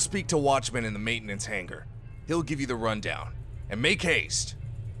 Go speak to Watchman in the maintenance hangar. He'll give you the rundown. And make haste.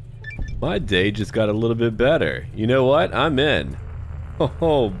 My day just got a little bit better. You know what? I'm in.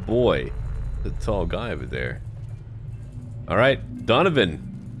 Oh boy. The tall guy over there. Alright,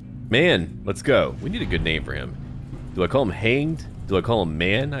 Donovan. Man, let's go. We need a good name for him. Do I call him Hanged? Do I call him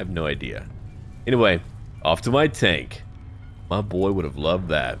Man? I have no idea. Anyway, off to my tank. My boy would have loved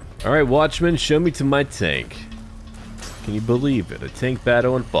that. Alright, Watchman, show me to my tank. Can you believe it? A tank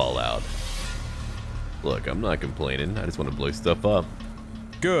battle in Fallout. Look, I'm not complaining. I just want to blow stuff up.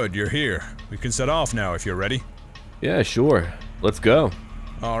 Good, you're here. We can set off now if you're ready. Yeah, sure. Let's go.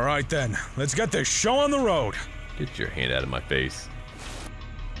 Alright then, let's get this show on the road. Get your hand out of my face.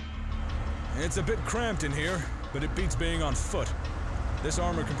 It's a bit cramped in here, but it beats being on foot. This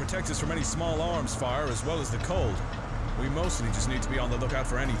armor can protect us from any small arms fire as well as the cold. We mostly just need to be on the lookout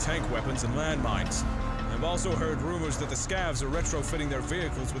for any tank weapons and landmines. I've also heard rumors that the Scavs are retrofitting their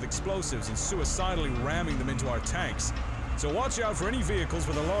vehicles with explosives and suicidally ramming them into our tanks. So watch out for any vehicles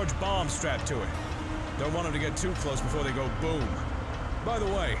with a large bomb strapped to it. Don't want them to get too close before they go boom. By the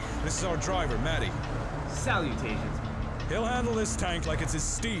way, this is our driver, Matty. Salutations. He'll handle this tank like it's his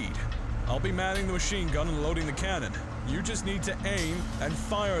steed. I'll be manning the machine gun and loading the cannon. You just need to aim and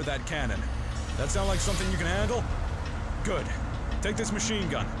fire that cannon. That sound like something you can handle? Good. Take this machine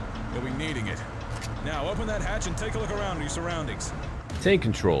gun. You'll be needing it. Now open that hatch and take a look around your surroundings. Tank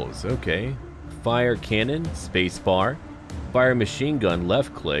controls, okay. Fire cannon, space bar. Fire machine gun,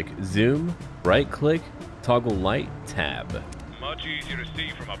 left click. Zoom, right click. Toggle light, tab. Much easier to see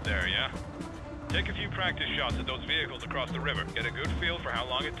from up there, yeah? Take a few practice shots at those vehicles across the river. Get a good feel for how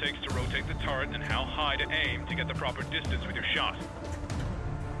long it takes to rotate the turret and how high to aim to get the proper distance with your shot.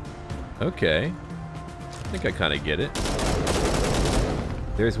 Okay. I think I kind of get it.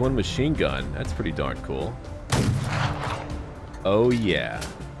 There's one machine gun. That's pretty darn cool. Oh yeah.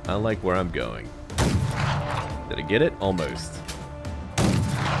 I like where I'm going. Did I get it? Almost.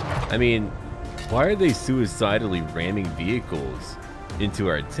 I mean, why are they suicidally ramming vehicles into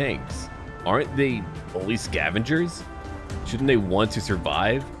our tanks? Aren't they only scavengers? Shouldn't they want to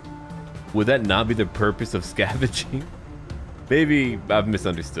survive? Would that not be the purpose of scavenging? Maybe I've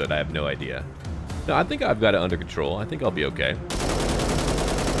misunderstood. I have no idea. No, I think I've got it under control. I think I'll be okay.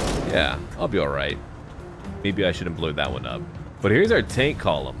 Yeah, I'll be alright. Maybe I shouldn't blow that one up. But here's our tank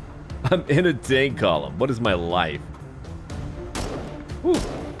column. I'm in a tank column. What is my life? Whew.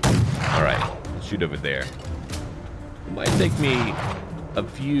 Alright, let's shoot over there. It might take me a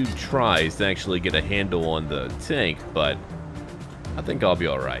few tries to actually get a handle on the tank, but I think I'll be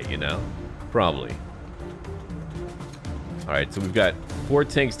alright, you know? Probably. Alright, so we've got 4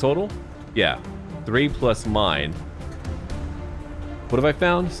 tanks total? Yeah, 3 plus mine. What have I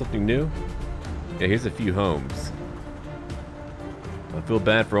found? Something new? Yeah, here's a few homes. I feel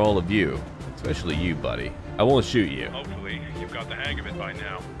bad for all of you. Especially you, buddy. I won't shoot you. Hopefully, you've got the hang of it by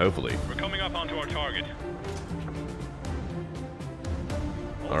now. Hopefully. We're coming up onto our target.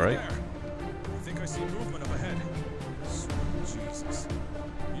 Alright. I think I see movement up ahead. Sweet Jesus.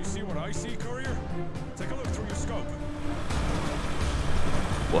 You see what I see, courier? Take a look through your scope.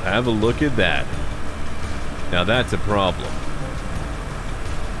 We'll have a look at that. Now that's a problem.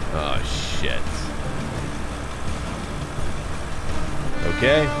 Oh, shit.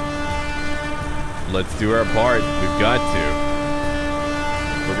 Okay. Let's do our part. We've got to.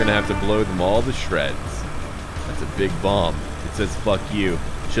 We're gonna have to blow them all to shreds. That's a big bomb. It says fuck you.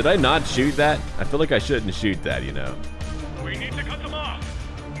 Should I not shoot that? I feel like I shouldn't shoot that, you know. We need to cut them off.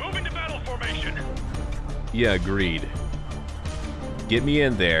 Move into battle formation. Yeah, agreed. Get me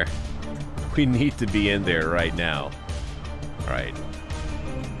in there. We need to be in there right now. Alright.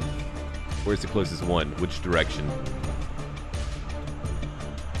 Where's the closest one? Which direction?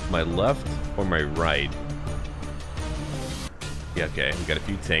 My left or my right? Yeah, okay. We got a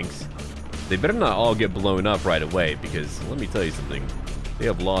few tanks. They better not all get blown up right away, because let me tell you something. They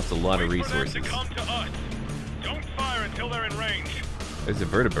have lost a lot of resources. Come to us. Don't fire until they're in range. There's a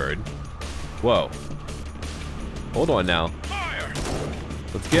vertibird. Whoa. Hold on now. Fire.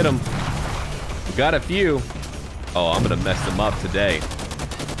 Let's get them. We got a few. Oh, I'm gonna mess them up today.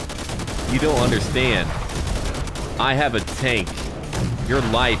 You don't understand. I have a tank. Your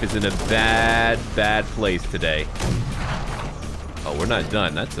life is in a bad, bad place today. Oh, we're not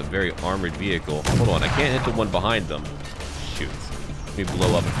done. That's a very armored vehicle. Hold on, I can't hit the one behind them. Shoot. Let me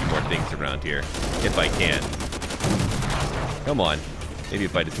blow up a few more things around here, if I can. Come on. Maybe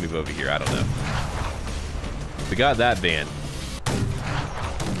if I just move over here, I don't know. We got that van.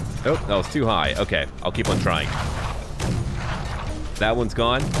 Oh, that was too high. Okay, I'll keep on trying. That one's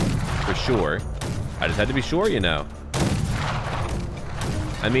gone, for sure. I just had to be sure, you know.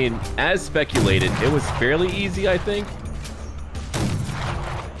 I mean, as speculated, it was fairly easy, I think.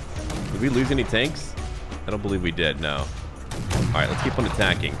 Did we lose any tanks? I don't believe we did, no. Alright, let's keep on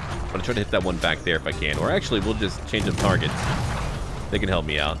attacking. I'm gonna try to hit that one back there if I can. Or actually, we'll just change up targets. They can help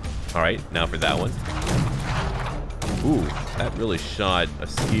me out. Alright, now for that one. Ooh, that really shot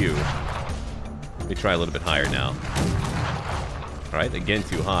askew. Let me try a little bit higher now. Alright, again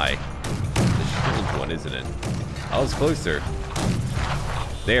too high. It's a strange one, isn't it? I was closer.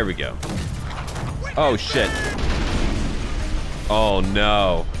 There we go. Oh, shit. Oh,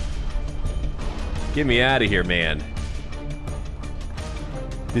 no. Get me out of here, man.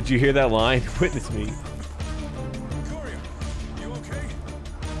 Did you hear that line? Witness me. Courier, you okay?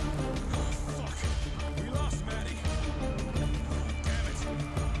 Oh, fuck. We lost Maddie. Damn it.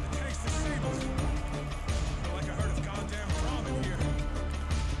 The tank's disabled. I feel like I heard of goddamn prom in here.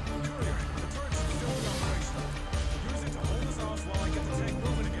 Courier, the turret should still be operational. Use it to hold us off while I get the tank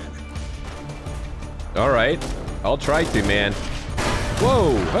moving again. Alright. I'll try to, man.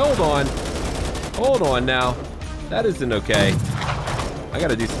 Whoa, hold on. Hold on now. That isn't okay. I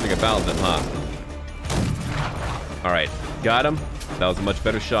gotta do something about them, huh? Alright, got him. That was a much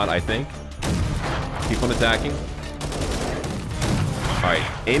better shot, I think. Keep on attacking. Alright,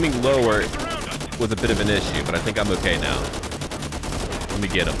 aiming lower was a bit of an issue, but I think I'm okay now. Let me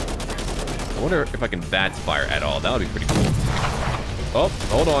get him. I wonder if I can bats fire at all. That would be pretty cool. Oh,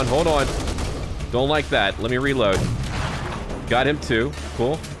 hold on, hold on. Don't like that. Let me reload. Got him too.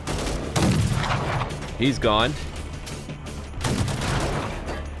 Cool. He's gone.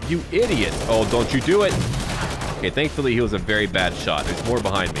 You idiot. Oh, don't you do it. Okay, thankfully he was a very bad shot. There's more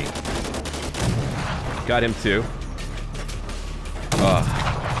behind me. Got him too.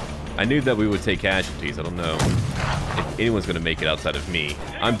 I knew that we would take casualties. I don't know if anyone's gonna make it outside of me.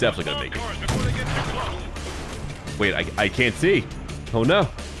 I'm definitely gonna make it. Wait, I can't see. Oh no.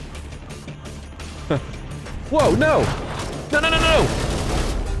 Whoa, no! No, no, no, no!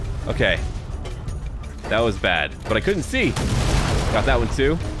 Okay. That was bad, but I couldn't see. Got that one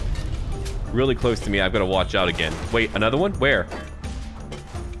too. Really close to me. I've got to watch out again. Wait, another one? Where?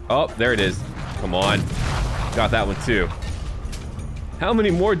 Oh, there it is. Come on. Got that one too. How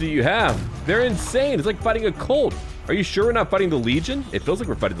many more do you have? They're insane. It's like fighting a cult. Are you sure we're not fighting the Legion? It feels like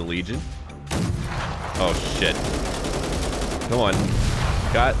we're fighting the Legion. Oh, shit. Come on.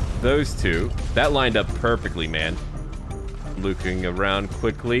 Got those two. That lined up perfectly, man. Looking around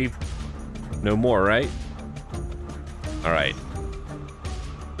quickly. No more, right? All right.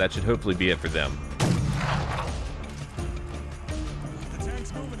 That should hopefully be it for them.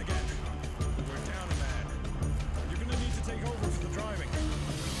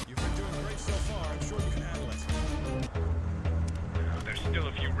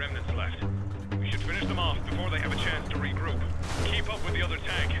 remnants left. We should finish them off before they have a chance to regroup. Keep up with the other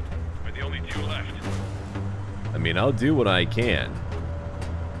tank. We're the only 2 left. I mean, I'll do what I can.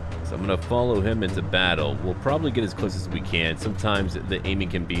 So I'm gonna follow him into battle. We'll probably get as close as we can. Sometimes the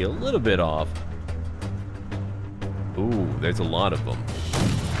aiming can be a little bit off. Ooh, there's a lot of them.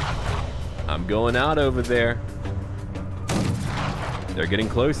 I'm going out over there. They're getting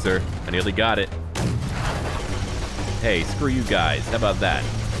closer. I nearly got it. Hey, screw you guys. How about that?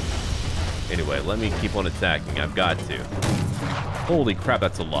 Anyway, let me keep on attacking. I've got to. Holy crap,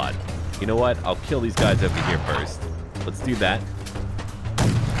 that's a lot. You know what? I'll kill these guys over here first. Let's do that.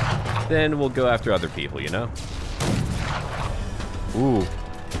 Then we'll go after other people, you know? Ooh.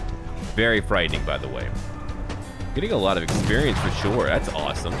 Very frightening, by the way. Getting a lot of experience for sure. That's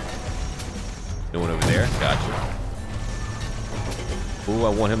awesome. No one over there. Gotcha. Ooh, I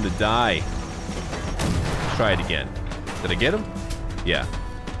want him to die. Try it again. Did I get him? Yeah.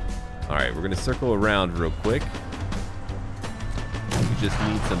 Alright, we're going to circle around real quick. We just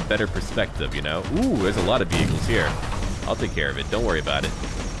need some better perspective, you know? Ooh, there's a lot of vehicles here. I'll take care of it. Don't worry about it.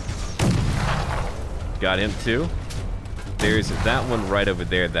 Got him too. There's that one right over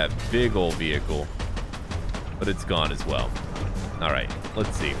there, that big old vehicle. But it's gone as well. Alright,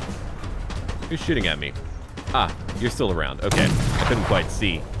 let's see. Who's shooting at me? Ah, you're still around. Okay, I couldn't quite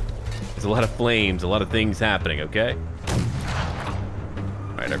see. There's a lot of flames, a lot of things happening, okay?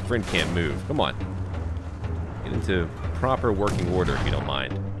 Alright, our friend can't move. Come on. Get into proper working order if you don't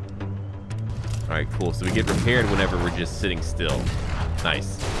mind. Alright, cool. So we get repaired whenever we're just sitting still.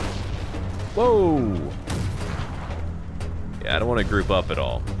 Nice. Whoa! Yeah, I don't want to group up at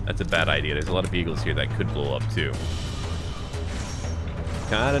all. That's a bad idea. There's a lot of vehicles here that could blow up too.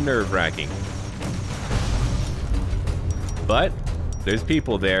 Kind of nerve-wracking. But there's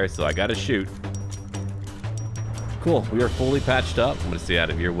people there, so I gotta shoot. Cool, we are fully patched up. I'm gonna stay out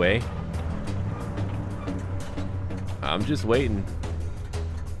of your way. I'm just waiting.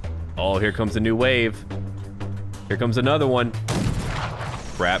 Oh, here comes a new wave. Here comes another one.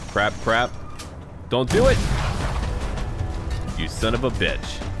 Crap, crap, crap. Don't do it. You son of a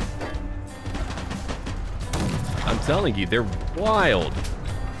bitch. I'm telling you, they're wild.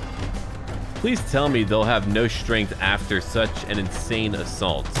 Please tell me they'll have no strength after such an insane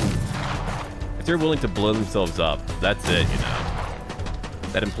assault. If they're willing to blow themselves up, that's it, you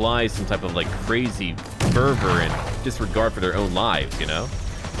know. That implies some type of like crazy fervor and disregard for their own lives, you know?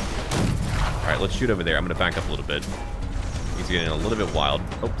 Alright, let's shoot over there. I'm gonna back up a little bit. He's getting a little bit wild.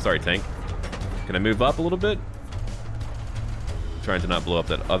 Oh, sorry, tank. Can I move up a little bit? Trying to not blow up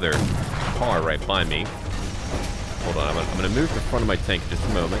that other car right by me. Hold on, I'm gonna move to the front of my tank in just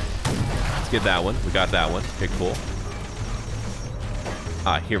a moment. Let's get that one. We got that one. Okay, cool.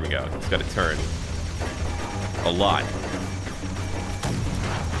 Ah, here we go. It's got to turn. A lot.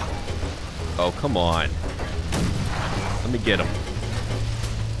 Oh, come on. Let me get him.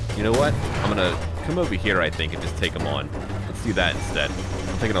 You know what? I'm gonna come over here, I think, and just take him on. Let's do that instead.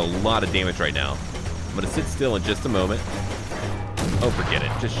 I'm taking a lot of damage right now. I'm gonna sit still in just a moment. Oh, forget it.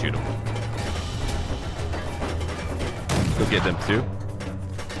 Just shoot him. Go get them too.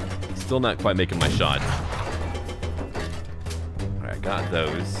 Still not quite making my shots. Alright, I got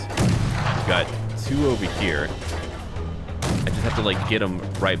those. We've got two over here. I just have to like get them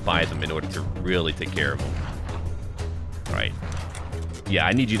right by them in order to really take care of them. Alright. Yeah,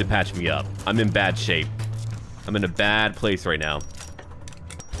 I need you to patch me up. I'm in bad shape. I'm in a bad place right now.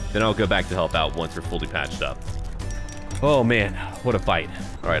 Then I'll go back to help out once we're fully patched up. Oh man, what a fight.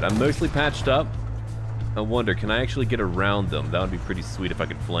 Alright, I'm mostly patched up. I wonder, can I actually get around them? That would be pretty sweet if I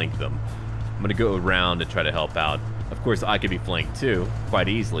could flank them. I'm gonna go around and try to help out. Of course, I could be flanked too, quite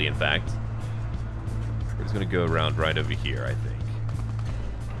easily, in fact. We're just gonna go around right over here, I think.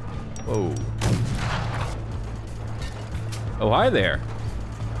 Whoa. Oh, hi there.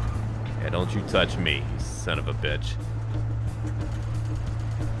 Yeah, don't you touch me, you son of a bitch.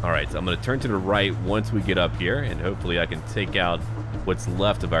 Alright, so I'm gonna turn to the right once we get up here, and hopefully I can take out what's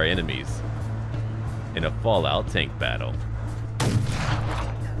left of our enemies in a Fallout tank battle.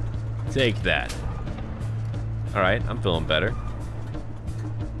 Take that. Alright, I'm feeling better.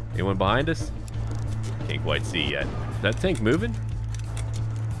 Anyone behind us? Can't quite see yet. Is that tank moving?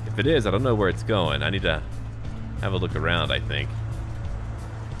 If it is, I don't know where it's going. I need to have a look around, I think.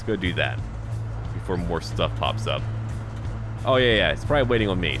 Let's go do that before more stuff pops up. Oh, yeah, it's probably waiting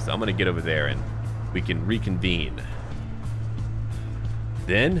on me, so I'm gonna get over there and we can reconvene.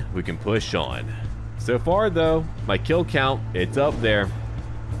 Then we can push on. So far, though, my kill count, it's up there.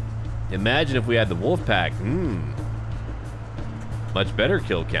 Imagine if we had the wolf pack. Much better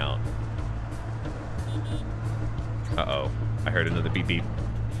kill count. Uh-oh. I heard another beep beep.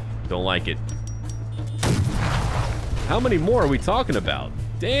 Don't like it. How many more are we talking about?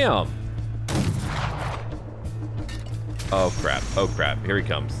 Damn. Oh crap, oh crap, here he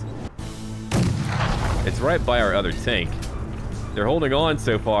comes. It's right by our other tank. They're holding on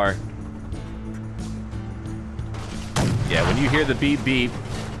so far. Yeah, when you hear the beep beep,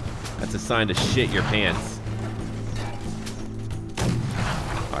 that's a sign to shit your pants.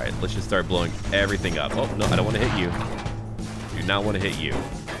 Alright, let's just start blowing everything up. Oh, no, I don't want to hit you. Do not want to hit you.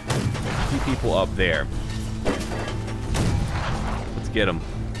 There's 2 people up there. Let's get them.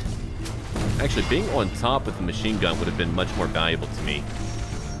 Actually, being on top with the machine gun would have been much more valuable to me.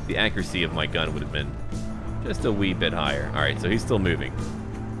 The accuracy of my gun would have been just a wee bit higher. Alright, so he's still moving.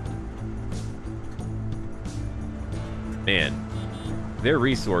 Man, their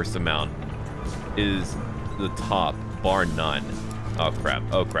resource amount is the top, bar none. Oh crap,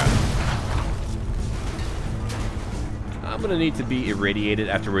 oh crap. I'm gonna need to be irradiated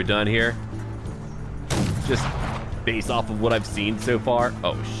after we're done here. Just based off of what I've seen so far.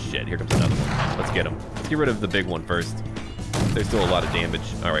 Oh shit, here comes another one. Let's get him. Let's get rid of the big one first. There's still a lot of damage.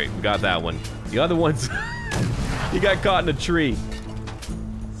 Alright, we got that one. The other one's... he got caught in a tree.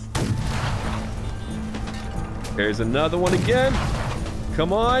 There's another one again.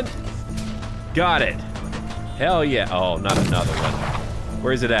 Come on. Got it. Hell yeah. Oh, not another one.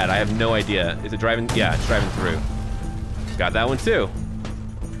 Where is it at? I have no idea. Is it driving? Yeah, it's driving through. Got that one too.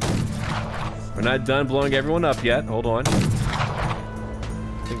 We're not done blowing everyone up yet. Hold on.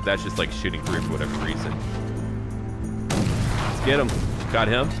 I think that's just like shooting through for whatever reason. Let's get him. Got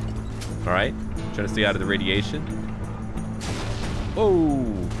him. All right. Trying to stay out of the radiation.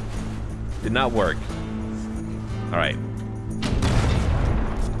 Oh. Did not work. All right.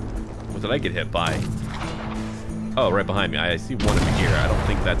 What did I get hit by? Oh, right behind me. I see one over here. I don't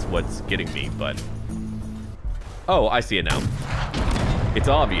think that's what's getting me, but... Oh, I see it now. It's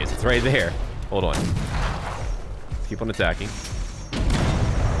obvious. It's right there. Hold on. Keep on attacking.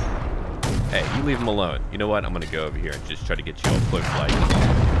 Hey, you leave him alone. You know what? I'm going to go over here and just try to get you all close like.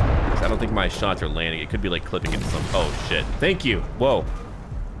 I don't think my shots are landing. It could be like clipping into some... Oh, shit. Thank you. Whoa.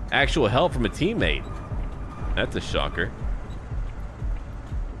 Actual help from a teammate. That's a shocker.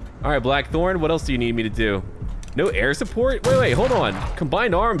 All right, Blackthorne, what else do you need me to do? No air support? Wait, hold on.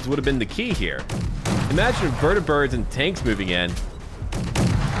 Combined arms would have been the key here. Imagine vertibirds and tanks moving in.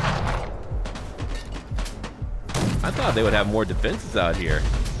 I thought they would have more defenses out here.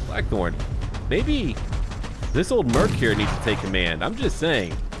 Blackthorne, maybe this old merc here needs to take command. I'm just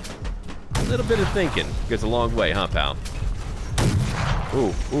saying. A little bit of thinking goes a long way, huh, pal?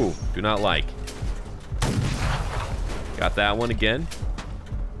 Ooh, do not like. Got that one again.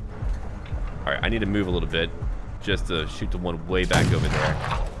 All right, I need to move a little bit just to shoot the one way back over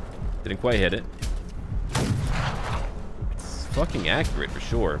there. Didn't quite hit it. It's fucking accurate for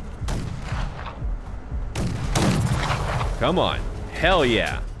sure. Come on. Hell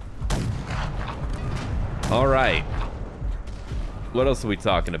yeah. All right. What else are we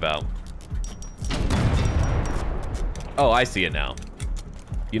talking about? Oh, I see it now.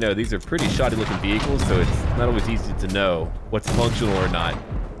 You know, these are pretty shoddy looking vehicles, so it's not always easy to know what's functional or not.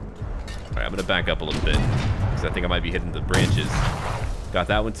 All right, I'm gonna back up a little bit because I think I might be hitting the branches. Got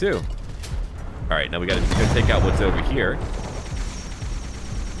that one too. All right, now we gotta go take out what's over here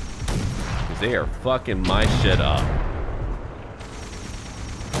because they are fucking my shit up.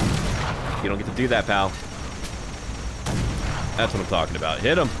 You don't get to do that, pal. That's what I'm talking about.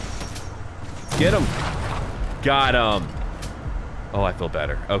 Hit him. Let's get him. Got him. Oh, I feel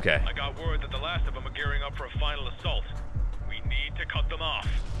better. Okay. I got word that the last of them are gearing up for a final assault. We need to cut them off.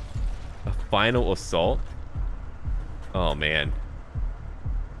 A final assault? Oh, man.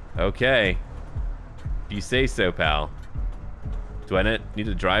 Okay. If you say so, pal. Do I need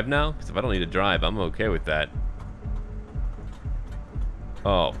to drive now? Because if I don't need to drive, I'm okay with that.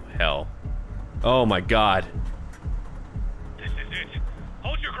 Oh, hell. Oh, my God. This is it.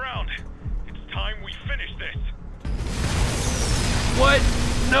 Hold your ground. It's time we finish this. What?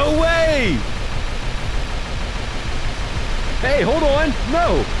 No way! Hey, hold on!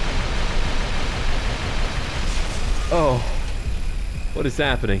 No! Oh. What is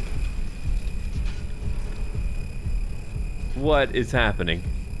happening? What is happening?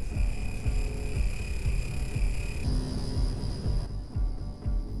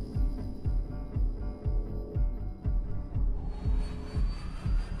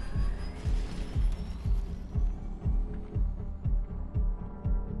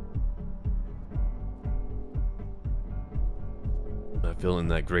 Not feeling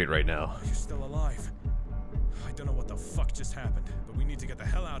that great right now. You're still alive. I don't know what the fuck just happened, but we need to get the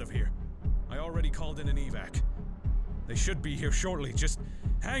hell out of here. I already called in an evac. They should be here shortly. Just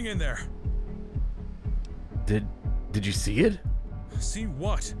Hang in there. Did you see it? See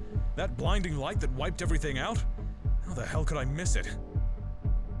what? That blinding light that wiped everything out? How the hell could I miss it?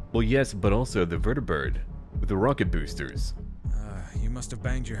 Well, yes, but also the vertibird with the rocket boosters. You must have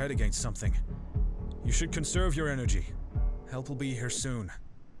banged your head against something. You should conserve your energy. Help will be here soon.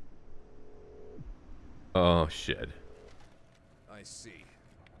 Oh, shit. I see.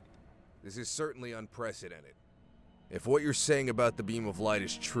 This is certainly unprecedented. If what you're saying about the beam of light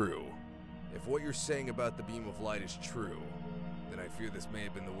is true, then I fear this may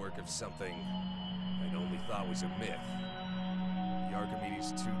have been the work of something I'd only thought was a myth. The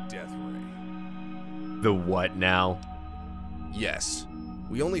Archimedes 2 death ray. The what now? Yes.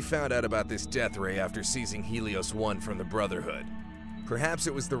 We only found out about this death ray after seizing Helios 1 from the Brotherhood. Perhaps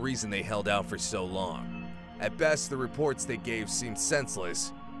it was the reason they held out for so long. At best, the reports they gave seemed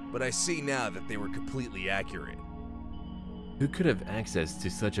senseless, but I see now that they were completely accurate. Who could have access to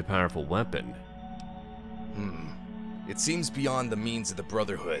such a powerful weapon? It seems beyond the means of the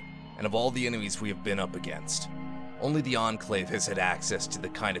Brotherhood, and of all the enemies we have been up against. Only the Enclave has had access to the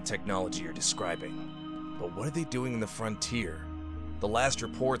kind of technology you're describing. But what are they doing in the frontier? The last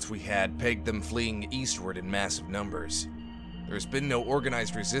reports we had pegged them fleeing eastward in massive numbers. There's been no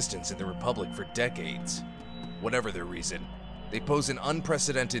organized resistance in the Republic for decades. Whatever their reason, they pose an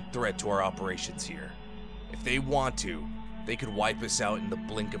unprecedented threat to our operations here. If they want to, they could wipe us out in the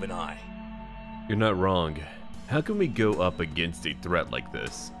blink of an eye. You're not wrong. How can we go up against a threat like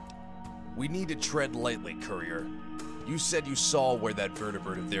this? We need to tread lightly, Courier. You said you saw where that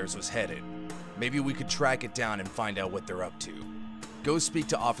vertibird of theirs was headed. Maybe we could track it down and find out what they're up to. Go speak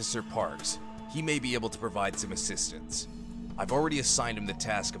to Officer Parks. He may be able to provide some assistance. I've already assigned him the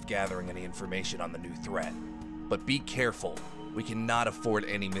task of gathering any information on the new threat. But be careful. We cannot afford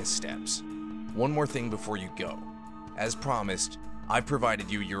any missteps. One more thing before you go. As promised, I've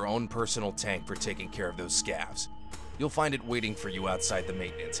provided you your own personal tank for taking care of those scavs. You'll find it waiting for you outside the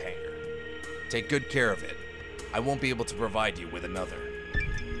maintenance hangar. Take good care of it. I won't be able to provide you with another.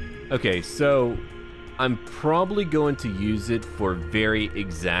 Okay, so I'm probably going to use it for very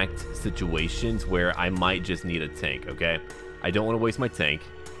exact situations where I might just need a tank, okay? I don't want to waste my tank,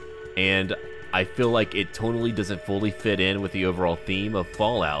 and I feel like it totally doesn't fully fit in with the overall theme of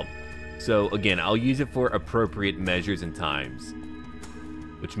Fallout. So again, I'll use it for appropriate measures and times,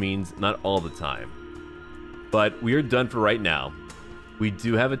 which means not all the time. But we are done for right now. We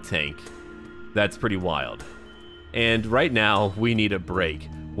do have a tank. That's pretty wild. And right now, we need a break.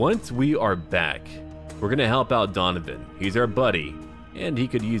 Once we are back, we're gonna help out Donovan. He's our buddy, and he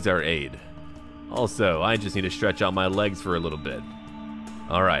could use our aid. Also, I just need to stretch out my legs for a little bit.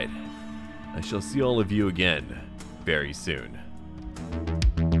 Alright, I shall see all of you again very soon.